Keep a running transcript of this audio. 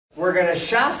we're going to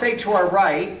chasse to our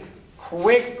right,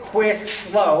 quick, quick,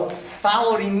 slow,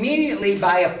 followed immediately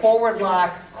by a forward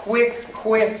lock, quick,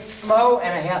 quick, slow,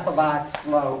 and a half a box,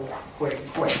 slow, quick,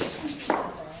 quick.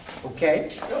 Okay?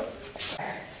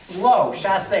 Slow,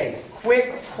 chasse,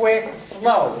 quick, quick,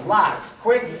 slow, lock,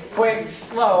 quick, quick,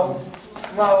 slow,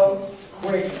 slow,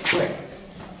 quick, quick.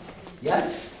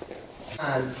 Yes?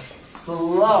 And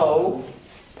slow,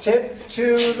 tip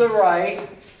to the right,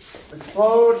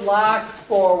 explode, lock,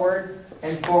 forward,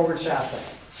 and forward chasse.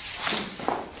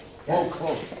 Yes?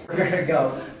 Oh, we're going to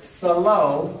go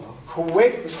slow,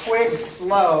 quick, quick,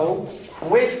 slow,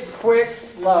 quick, quick,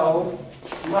 slow,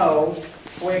 slow,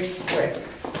 quick, quick.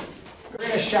 We're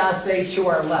going to chasse to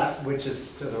our left, which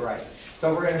is to the right.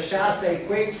 So we're going to chasse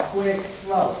quick, quick,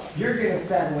 slow. You're going to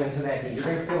settle into that knee. You're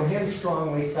going to feel him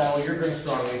strongly settle. You're going to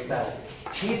strongly settle.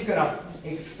 He's going to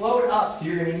explode up, so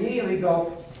you're going to immediately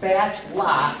go back,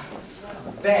 lock,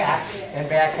 back, and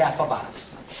back half a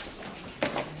box.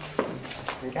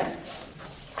 Okay?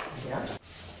 Yeah.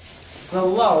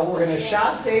 Slow, we're going to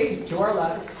chasse to our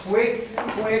left, quick,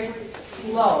 quick,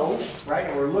 slow, right?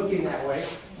 And we're looking that way.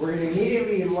 We're going to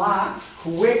immediately lock,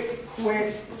 quick,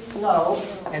 quick, slow,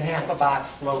 and half a box,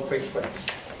 slow, quick, quick.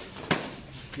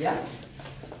 Yeah?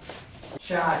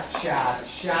 Cha, cha,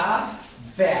 cha,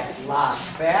 back, lock,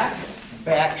 back,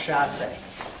 back, chasse.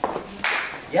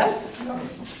 Yes?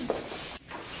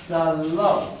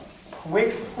 Slow,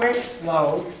 quick, quick,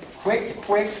 slow, quick,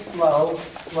 quick, slow,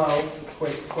 slow,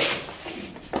 quick, quick.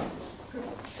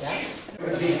 Yeah? It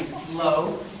would be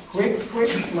slow, quick, quick,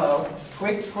 slow,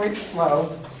 quick, quick,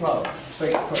 slow, slow,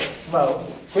 quick, quick, slow,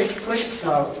 quick, quick,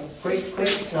 slow, quick, quick,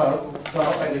 slow, slow.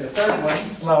 If I do the third one,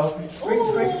 slow, quick,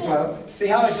 quick, slow. See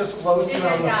how it just floats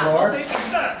around the floor?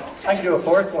 I can do a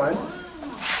fourth one.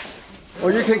 Oh,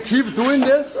 you can keep doing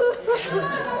this?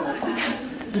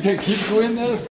 You can keep doing this?